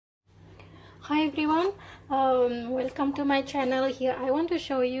Hi everyone, welcome to my channel. Here I want to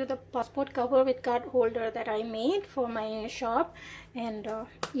show you the passport cover with card holder that I made for my shop, and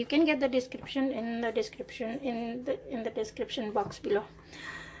you can get the description in the description box below.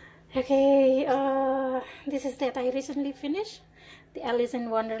 Okay, this is that I recently finished the Alice in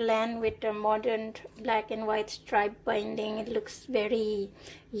Wonderland with a modern black and white stripe binding. It looks very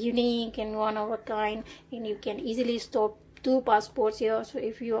unique and one of a kind, and you can easily store 2 passports here. So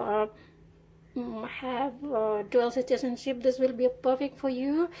if you are have dual citizenship, this will be perfect for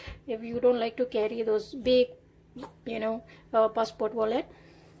you. If you don't like to carry those big passport wallet,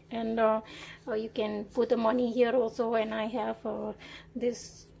 and you can put the money here also. And I have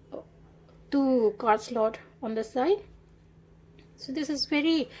this 2 card slot on the side, so this is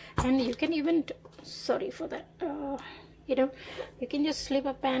very, and you can even, sorry for that, you can just slip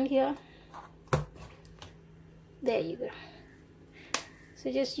a pen here. There you go.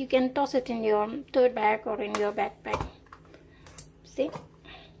 So just you can toss it in your tote bag or in your backpack. See,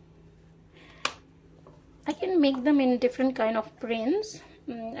 I can make them in different kind of prints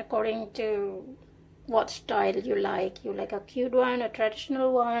according to what style you like. You like a cute one, a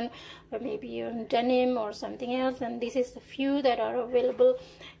traditional one, or maybe in denim or something else. And this is the few that are available.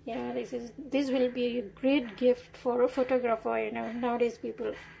 This will be a great gift for a photographer. Nowadays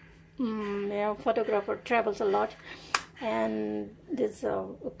people, photographer travels a lot. And there's a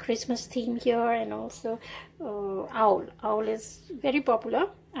Christmas theme here, and also owl is very popular.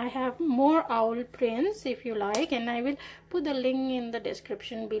 I have more owl prints if you like, and I will put the link in the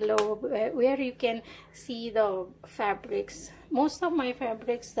description below where you can see the fabrics. Most of my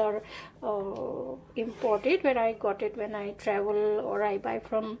fabrics are imported, where I got it when I travel or I buy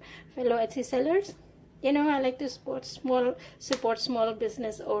from fellow Etsy sellers. I like to support small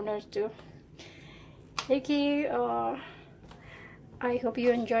business owners too. Okay, I hope you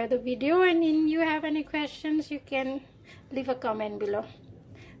enjoy the video, and if you have any questions, you can leave a comment below.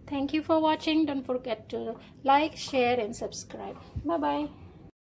 Thank you for watching. Don't forget to like, share and subscribe. Bye bye.